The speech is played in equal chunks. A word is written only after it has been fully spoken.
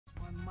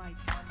mic.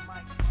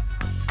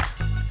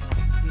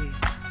 Yeah.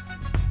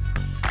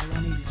 All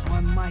I need is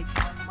one mic.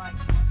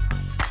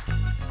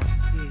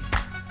 Yeah.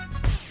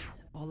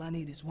 All I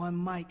need is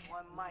one mic.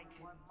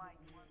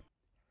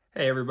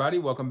 Hey everybody,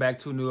 welcome back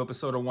to a new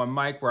episode of One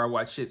Mic, where I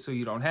watch shit so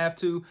you don't have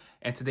to.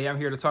 And today I'm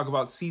here to talk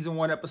about Season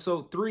 1,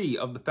 Episode 3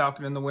 of The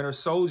Falcon and the Winter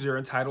Soldier,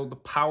 entitled The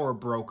Power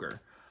Broker.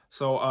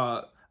 So,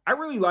 I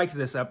really liked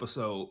this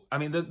episode. I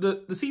mean,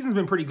 the season's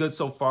been pretty good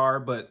so far,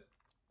 but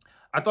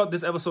I thought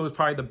this episode was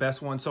probably the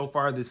best one so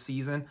far this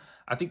season.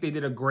 I think they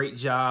did a great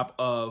job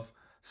of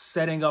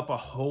setting up a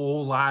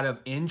whole lot of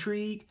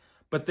intrigue,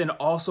 but then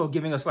also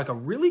giving us like a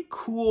really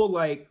cool,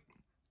 like,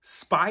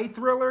 spy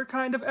thriller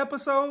kind of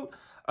episode.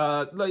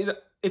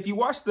 If you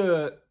watch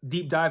the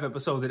deep dive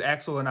episode that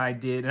Axel and I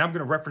did, and I'm going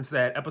to reference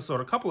that episode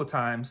a couple of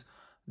times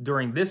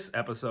during this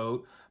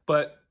episode,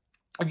 but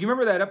if you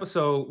remember that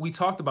episode, we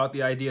talked about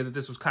the idea that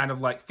this was kind of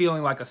like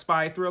feeling like a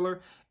spy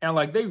thriller, and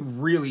like they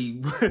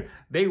really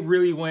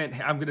went,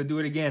 I'm going to do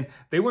it again.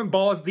 They went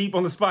balls deep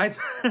on the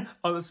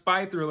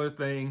spy thriller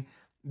thing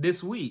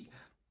this week.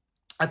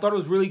 I thought it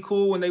was really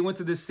cool when they went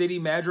to this city,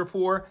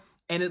 Madripoor,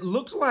 and it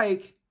looked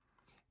like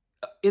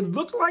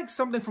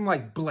something from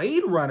like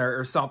Blade Runner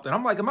or something.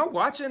 I'm like, am I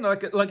watching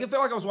like it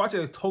felt like I was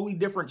watching a totally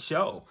different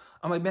show.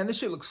 I'm like, man, this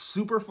shit looks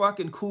super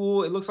fucking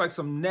cool. It looks like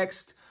some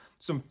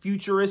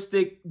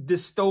futuristic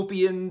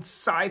dystopian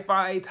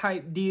sci-fi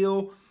type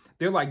deal.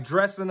 They're like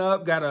dressing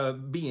up, gotta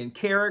be in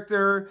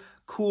character,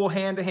 cool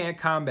hand-to-hand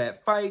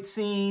combat fight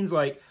scenes.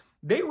 Like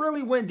they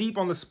really went deep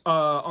on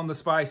the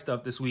spy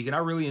stuff this week, and I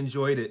really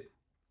enjoyed it.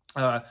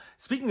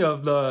 Speaking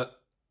of the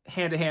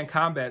hand-to-hand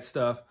combat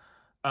stuff,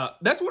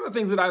 that's one of the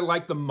things that I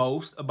like the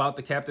most about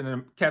the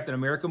Captain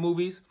America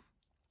movies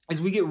is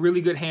we get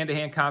really good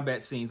hand-to-hand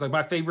combat scenes. Like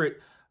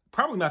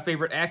probably my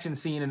favorite action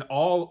scene in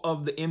all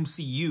of the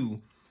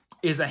MCU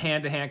is a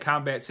hand-to-hand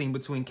combat scene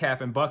between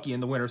Cap and Bucky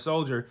and the Winter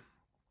Soldier.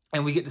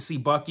 And we get to see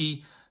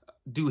Bucky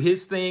do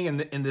his thing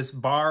in this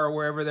bar or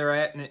wherever they're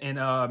at in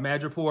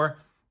Madripoor.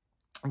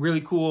 Really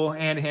cool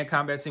hand-to-hand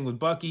combat scene with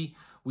Bucky.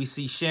 We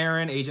see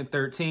Sharon, Agent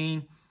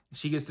 13.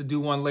 She gets to do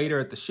one later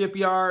at the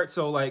shipyard.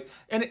 So like,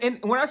 and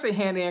when I say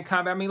hand-to-hand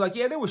combat, I mean like,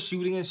 yeah, there was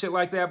shooting and shit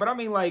like that. But I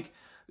mean like,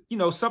 you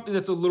know, something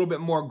that's a little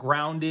bit more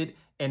grounded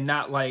and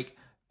not like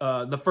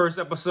the first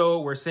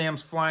episode where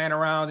Sam's flying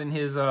around in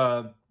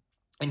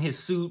his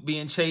suit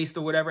being chased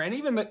or whatever. And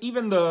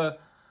even though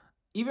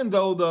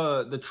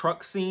the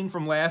truck scene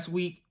from last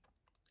week,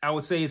 I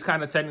would say is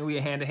kind of technically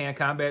a hand-to-hand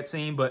combat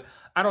scene, but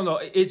I don't know.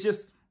 It's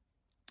just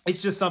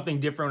something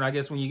different, I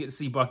guess, when you get to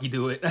see Bucky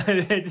do it.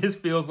 It just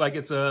feels like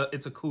it's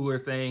a cooler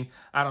thing.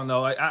 I don't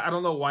know. I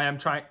don't know why I'm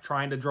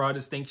trying to draw a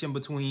distinction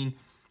between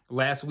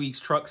last week's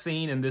truck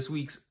scene and this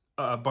week's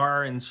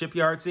bar and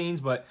shipyard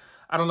scenes, but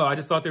I don't know. I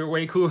just thought they were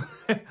way cool,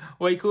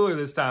 way cooler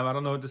this time. I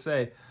don't know what to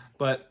say,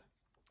 but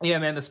yeah,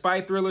 man, the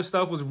spy thriller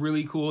stuff was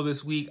really cool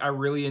this week. I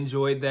really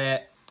enjoyed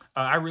that.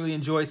 I really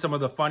enjoyed some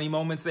of the funny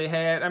moments they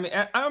had. I mean,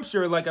 I'm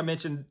sure, like I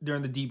mentioned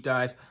during the deep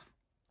dive,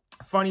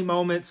 funny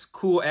moments,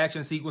 cool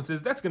action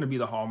sequences, that's going to be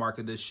the hallmark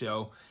of this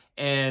show.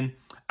 And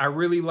I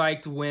really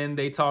liked when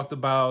they talked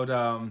about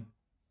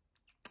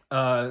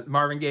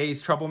Marvin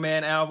Gaye's Trouble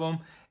Man album,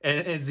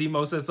 and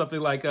Zemo said something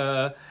like,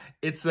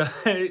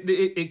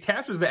 it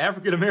captures the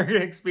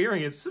African-American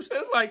experience.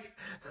 It's like,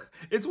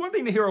 it's one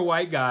thing to hear a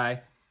white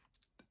guy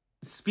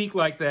speak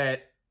like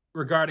that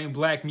regarding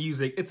black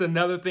music. It's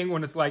another thing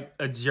when it's like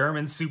a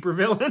German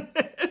supervillain.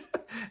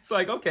 It's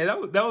like, okay,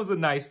 that was a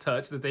nice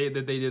touch that they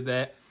did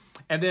that.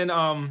 And then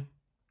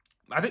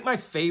I think my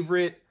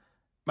favorite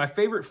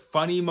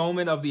funny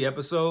moment of the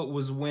episode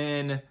was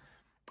when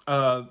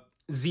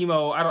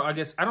Zemo,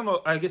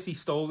 I guess he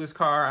stole his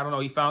car. I don't know,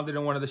 he found it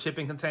in one of the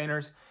shipping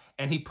containers,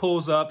 and he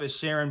pulls up as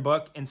Sharon,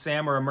 Buck, and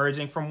Sam are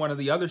emerging from one of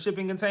the other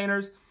shipping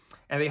containers,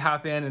 and they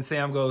hop in, and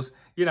Sam goes,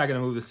 "You're not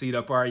gonna move the seat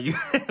up, are you?"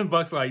 And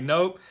Buck's like,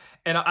 "Nope."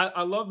 And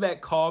I love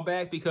that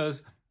callback,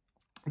 because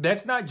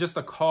that's not just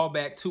a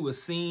callback to a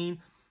scene.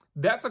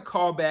 That's a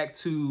callback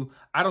to,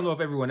 I don't know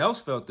if everyone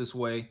else felt this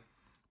way,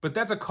 but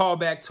that's a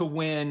callback to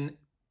when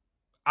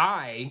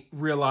I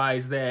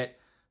realized that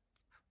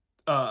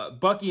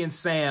Bucky and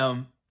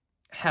Sam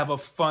have a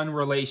fun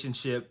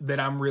relationship that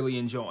I'm really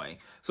enjoying.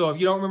 So if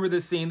you don't remember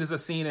this scene, there's a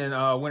scene in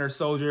Winter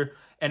Soldier,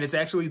 and it's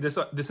actually,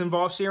 this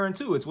involves Sharon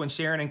too. It's when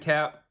Sharon and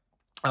Cap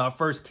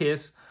first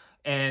kiss,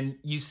 and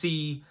you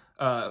see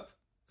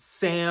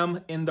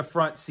Sam in the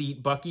front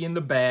seat, Bucky in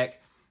the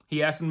back.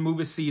 He asks him to move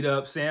his seat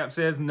up. Sam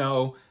says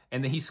no,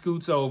 and then he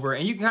scoots over.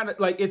 And you kind of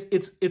like,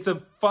 it's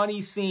a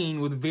funny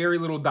scene with very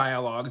little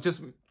dialogue,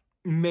 just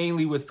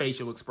mainly with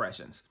facial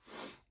expressions.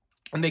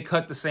 And they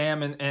cut to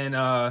Sam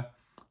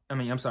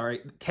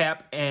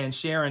Cap and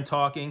Sharon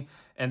talking,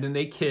 and then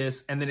they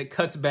kiss, and then it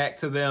cuts back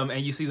to them,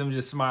 and you see them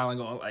just smiling,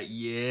 going like,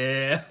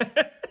 yeah.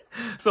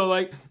 So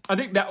like, I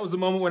think that was the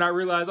moment when I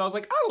realized, I was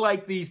like, I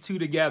like these two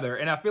together.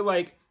 And I feel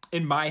like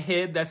in my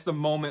head, that's the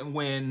moment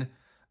when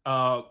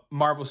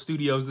Marvel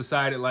Studios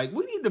decided, like,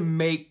 we need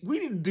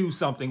to do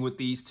something with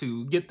these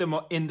two, get them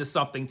into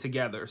something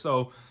together.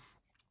 So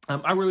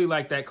I really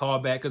like that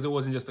callback because it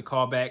wasn't just a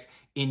callback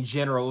in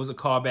general. It was a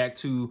callback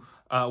to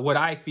what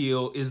I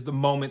feel is the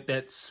moment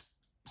that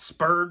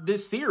spurred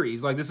this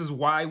series. Like, this is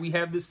why we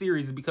have this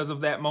series, is because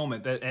of that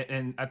moment.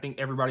 And I think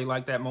everybody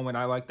liked that moment.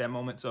 I liked that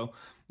moment. So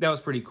that was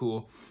pretty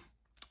cool.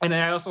 And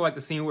then I also like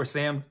the scene where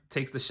Sam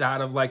takes the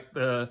shot of like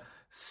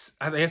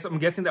I'm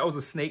guessing that was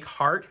a snake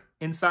heart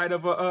inside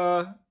of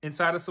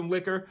some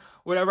liquor,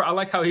 whatever. I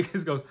like how he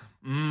just goes,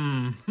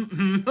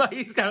 like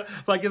he's got,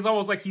 like, it's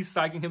almost like he's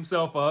psyching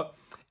himself up.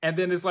 And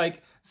then it's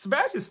like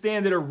Sebastian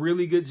Stan did a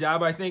really good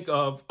job, I think,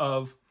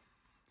 of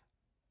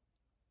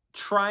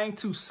trying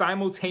to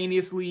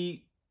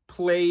simultaneously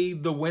play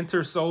the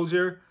Winter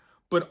Soldier,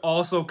 but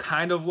also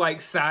kind of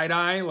like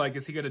side-eye, like,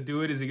 is he going to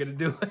do it? Is he going to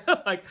do it?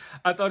 Like,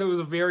 I thought it was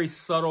a very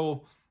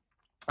subtle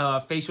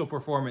facial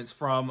performance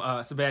from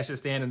Sebastian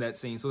Stan in that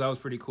scene. So that was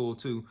pretty cool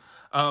too.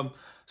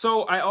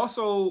 So I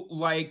also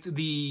liked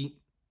the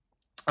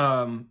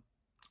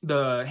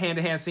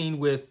hand-to-hand scene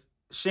with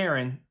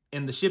Sharon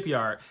in the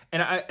shipyard.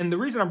 And the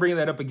reason I'm bringing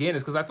that up again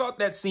is because I thought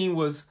that scene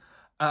was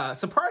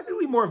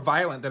surprisingly more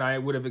violent than I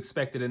would have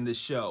expected in this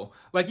show.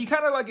 Like, you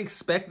kind of like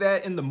expect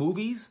that in the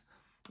movies,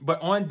 but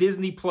on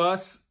Disney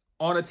Plus,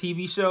 on a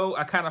TV show,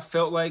 I kind of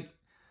felt like,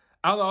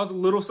 I don't know, I was a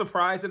little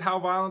surprised at how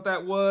violent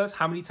that was,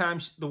 how many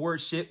times the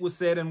word shit was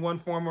said in one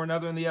form or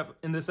another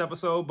in this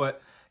episode.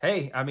 But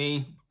hey, I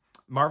mean,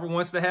 Marvel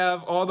wants to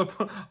have own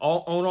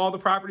all the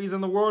properties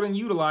in the world and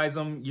utilize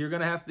them. You're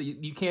going to have to,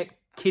 you can't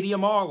kitty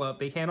them all up.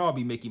 They can't all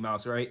be Mickey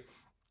Mouse, right?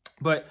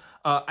 But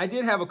I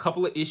did have a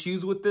couple of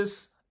issues with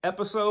this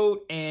episode,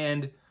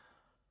 and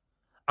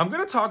I'm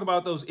going to talk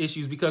about those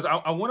issues because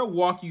I want to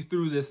walk you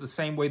through this the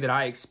same way that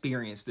I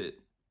experienced it.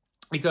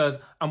 Because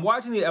I'm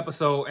watching the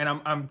episode and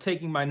I'm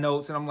taking my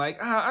notes and I'm like,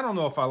 I don't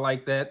know if I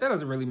like that. That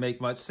doesn't really make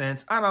much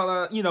sense. I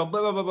don't, blah,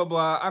 blah, blah, blah,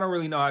 blah. I don't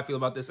really know how I feel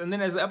about this. And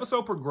then as the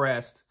episode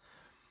progressed,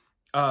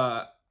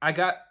 I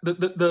got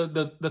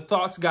the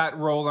thoughts got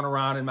rolling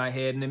around in my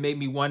head, and it made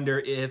me wonder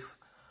if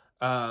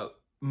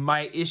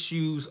my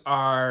issues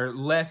are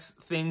less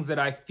things that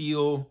I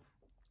feel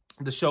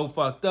the show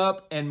fucked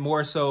up and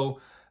more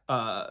so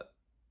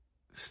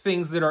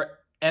things that are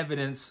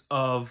evidence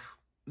of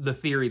the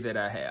theory that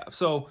I have.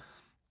 So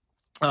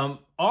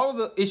all of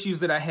the issues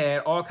that I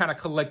had all kind of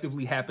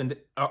collectively happened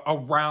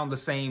around the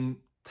same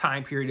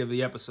time period of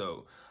the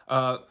episode.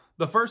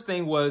 The first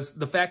thing was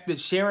the fact that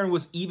Sharon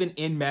was even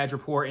in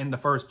Madripoor in the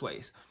first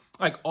place.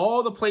 Like,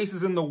 all the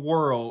places in the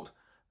world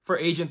for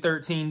Agent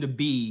 13 to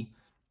be,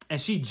 and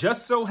she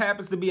just so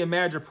happens to be in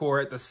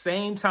Madripoor at the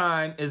same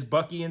time as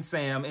Bucky and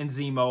Sam and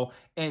Zemo,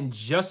 and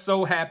just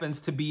so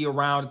happens to be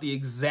around at the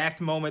exact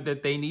moment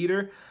that they need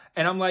her.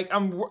 And I'm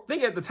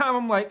thinking at the time,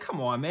 I'm like, come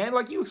on, man.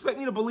 Like, you expect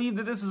me to believe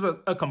that this is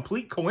a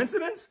complete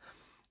coincidence?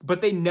 But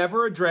they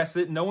never address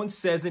it. No one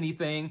says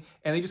anything,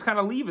 and they just kind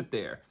of leave it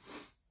there.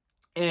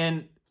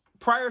 And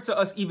prior to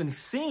us even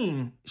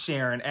seeing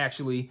Sharon,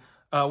 actually,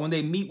 when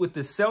they meet with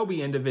this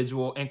Selby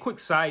individual, and quick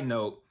side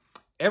note,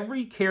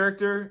 every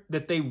character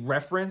that they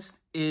referenced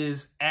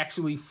is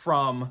actually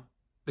from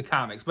the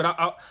comics. But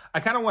I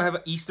kind of want to have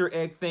an Easter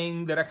egg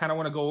thing that I kind of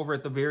want to go over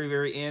at the very,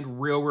 very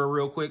end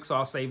real quick, so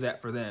I'll save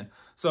that for then.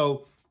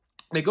 So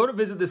they go to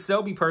visit this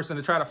Selby person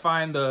to try to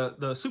find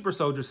the super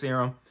soldier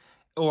serum,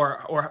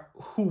 or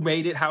who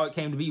made it, how it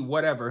came to be,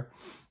 whatever.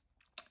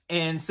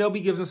 And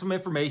Selby gives them some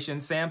information.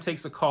 Sam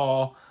takes a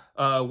call.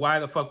 Why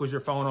the fuck was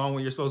your phone on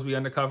when you're supposed to be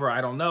undercover?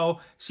 I don't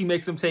know. She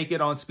makes him take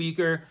it on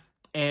speaker,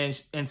 and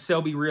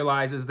Selby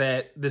realizes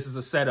that this is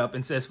a setup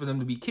and says for them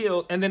to be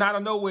killed. And then out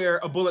of nowhere,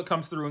 a bullet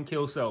comes through and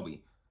kills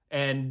Selby.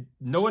 And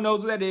no one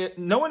knows who that is.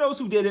 No one knows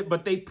who did it,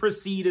 but they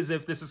proceed as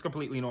if this is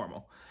completely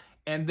normal.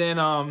 And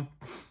then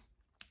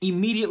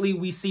immediately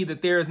we see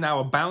that there is now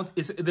a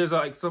bounty. There's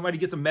like somebody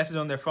gets a message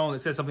on their phone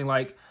that says something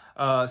like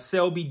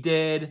Selby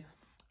dead,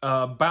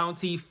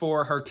 bounty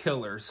for her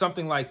killer,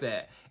 something like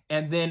that.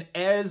 And then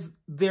as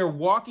they're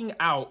walking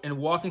out and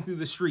walking through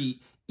the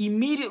street,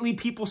 immediately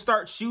people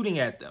start shooting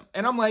at them.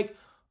 And I'm like,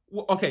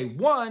 well, okay,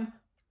 one,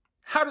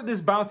 how did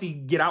this bounty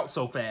get out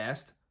so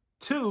fast?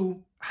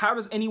 Two, how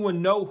does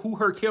anyone know who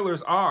her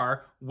killers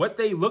are, what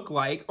they look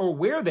like, or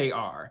where they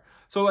are?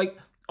 So like,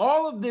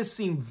 all of this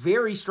seemed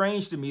very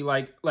strange to me.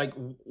 Like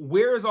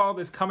where is all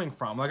this coming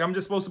from? Like, I'm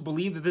just supposed to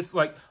believe that this,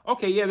 like,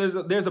 okay, yeah,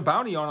 there's a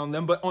bounty on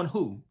them, but on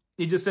who?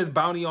 It just says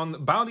bounty on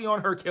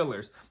her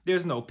killers.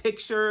 There's no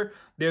picture.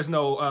 There's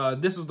no,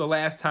 this was the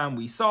last time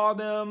we saw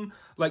them.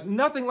 Like,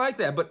 nothing like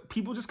that. But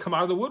people just come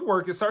out of the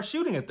woodwork and start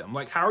shooting at them.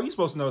 Like, how are you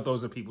supposed to know that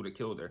those are people that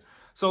killed her?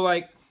 So,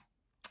 like,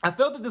 I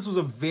felt that this was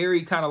a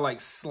very kind of,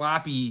 like,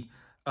 sloppy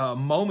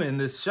moment in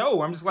this show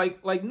where I'm just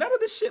like none of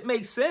this shit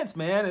makes sense,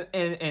 man.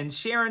 And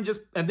Sharon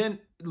and then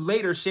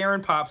later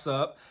Sharon pops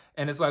up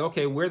and it's like,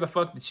 okay, where the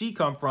fuck did she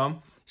come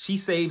from? She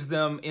saves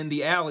them in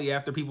the alley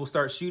after people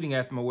start shooting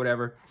at them or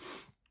whatever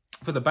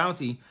for the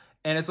bounty.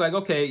 And it's like,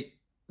 okay,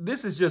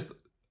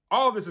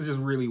 all of this is just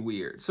really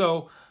weird.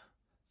 So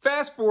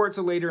fast forward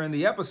to later in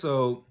the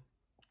episode,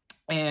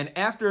 and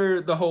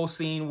after the whole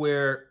scene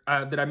where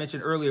that I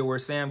mentioned earlier, where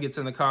Sam gets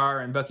in the car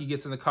and Bucky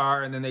gets in the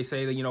car, and then they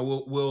say that, you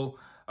know, we'll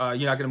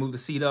You're not going to move the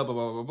seat up, blah,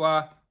 blah, blah,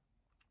 blah.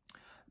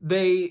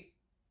 They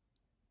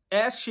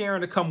ask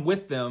Sharon to come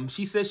with them.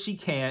 She says she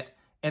can't,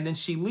 and then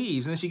she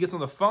leaves. And then she gets on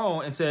the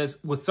phone and says,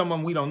 with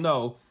someone we don't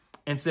know,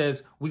 and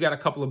says, we got a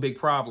couple of big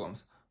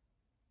problems.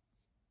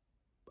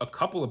 A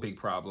couple of big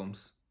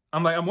problems.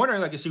 I'm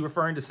wondering, like, is she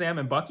referring to Sam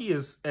and Bucky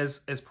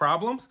as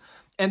problems?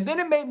 And then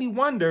it made me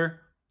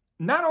wonder,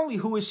 not only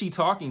who is she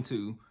talking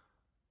to,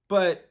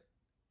 but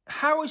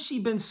how has she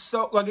been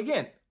so, like,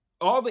 again,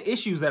 all the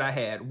issues that I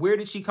had, where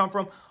did she come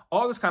from?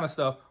 All this kind of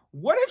stuff.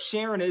 What if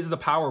Sharon is the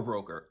power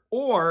broker,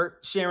 or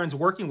Sharon's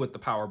working with the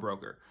power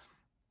broker?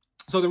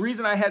 So the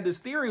reason I had this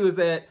theory was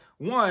that,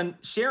 one,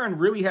 Sharon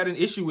really had an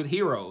issue with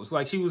heroes.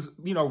 Like, she was,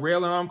 you know,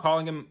 railing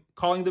on them,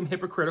 calling them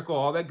hypocritical,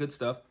 all that good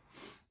stuff.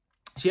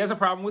 She has a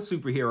problem with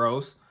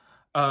superheroes.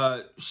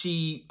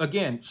 She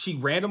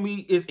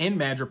randomly is in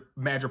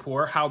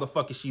Madripoor. How the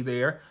fuck is she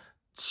there?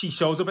 She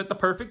shows up at the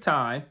perfect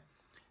time.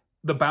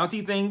 The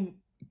bounty thing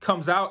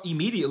comes out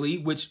immediately,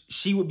 which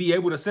she would be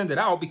able to send it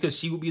out because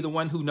she would be the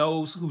one who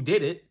knows who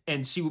did it,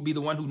 and she would be the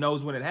one who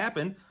knows when it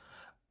happened.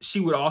 She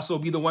would also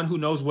be the one who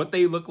knows what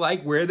they look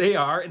like, where they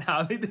are, and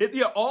how they did,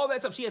 you know, all that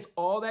stuff. She has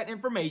all that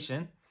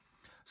information.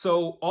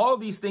 So all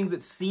of these things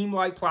that seem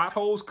like plot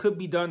holes could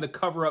be done to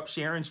cover up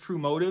Sharon's true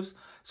motives.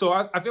 So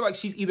I feel like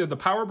she's either the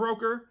power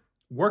broker,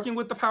 working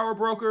with the power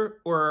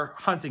broker, or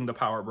hunting the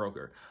power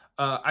broker.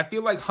 I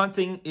feel like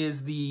hunting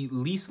is the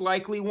least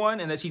likely one,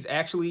 and that she's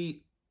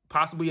actually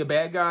possibly a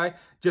bad guy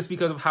just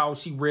because of how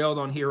she railed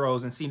on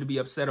heroes and seemed to be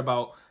upset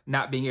about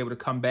not being able to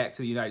come back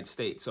to the United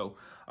States. So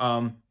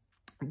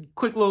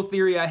quick little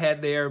theory I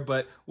had there,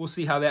 but we'll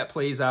see how that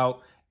plays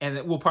out.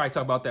 And we'll probably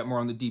talk about that more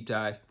on the deep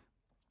dive.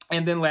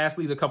 And then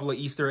lastly, the couple of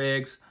Easter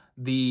eggs.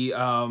 The,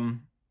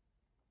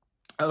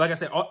 like I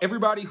said,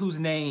 everybody who's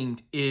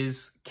named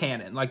is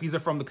canon. Like, these are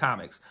from the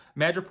comics.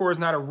 Madripoor is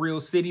not a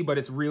real city, but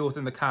it's real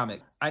within the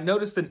comic. I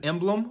noticed an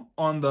emblem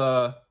on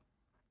the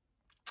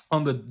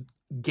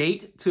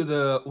gate to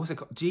the, what's it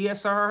called?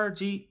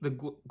 GSR, the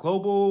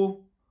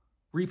Global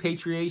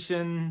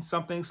Repatriation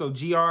something. So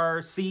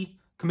GRC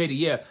committee.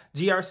 Yeah.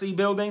 GRC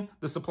building,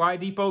 the supply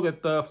depot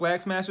that the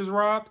Flag Smashers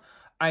robbed.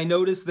 I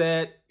noticed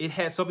that it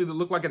had something that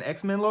looked like an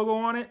X-Men logo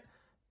on it.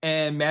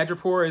 And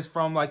Madripoor is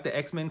from, like, the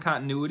X-Men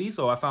continuity.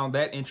 So I found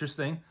that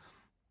interesting.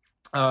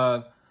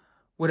 What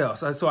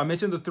else? So I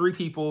mentioned the three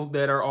people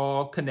that are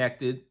all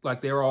connected.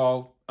 Like, they're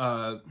all,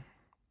 not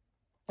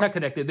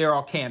connected. They're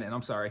all canon.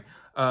 I'm sorry.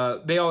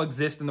 They all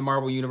exist in the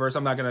Marvel Universe.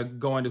 I'm not going to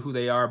go into who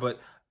they are,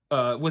 but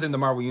within the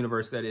Marvel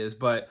Universe, that is.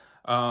 But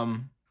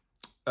the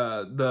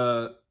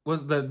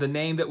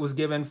name that was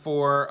given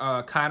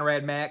for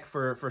Conrad Mack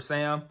for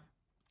Sam,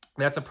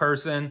 that's a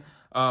person.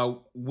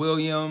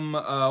 William,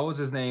 what was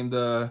his name?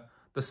 The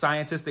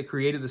scientist that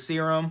created the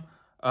serum.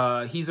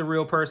 He's a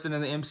real person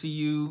in the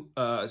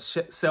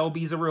MCU.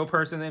 Selby's a real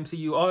person in the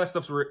MCU. All that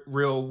stuff's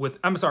real with,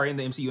 I'm sorry, in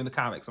the MCU, in the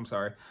comics, I'm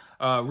sorry.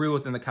 Real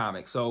within the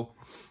comics. So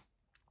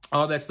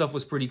all that stuff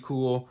was pretty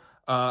cool.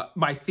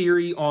 My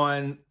theory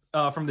on,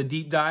 from the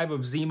deep dive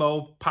of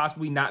Zemo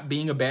possibly not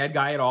being a bad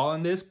guy at all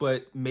in this,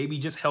 but maybe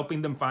just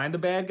helping them find the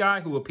bad guy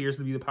who appears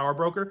to be the power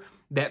broker.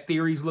 That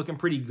theory's looking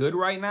pretty good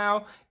right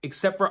now,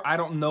 except for I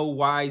don't know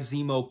why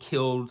Zemo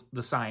killed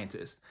the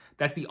scientist.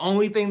 That's the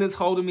only thing that's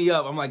holding me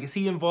up. I'm like, is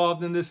he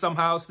involved in this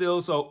somehow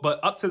still? So,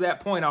 but up to that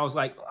point, I was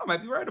like, oh, I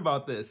might be right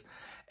about this.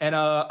 And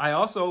I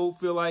also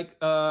feel like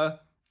I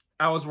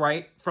was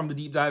right from the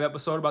deep dive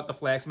episode about the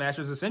Flag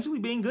Smashers essentially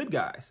being good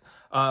guys.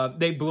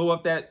 They blew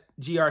up that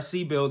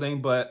GRC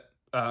building, but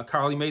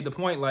Carly made the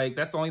point, like,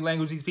 that's the only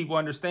language these people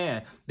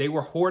understand. They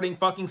were hoarding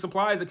fucking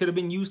supplies that could have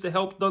been used to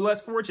help the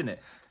less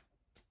fortunate.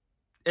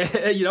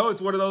 You know,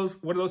 it's one of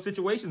those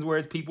situations where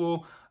it's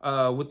people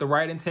with the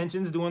right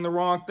intentions doing the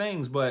wrong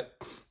things, but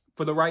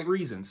for the right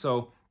reasons.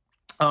 So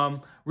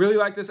really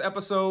like this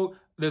episode.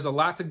 There's a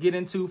lot to get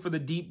into for the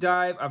deep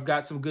dive. I've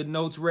got some good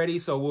notes ready.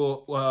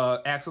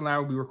 So Axel and I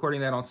will be recording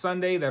that on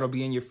Sunday. That'll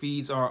be in your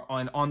feeds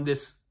on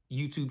this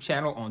YouTube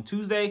channel on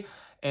Tuesday.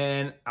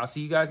 And I'll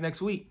see you guys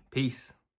next week. Peace.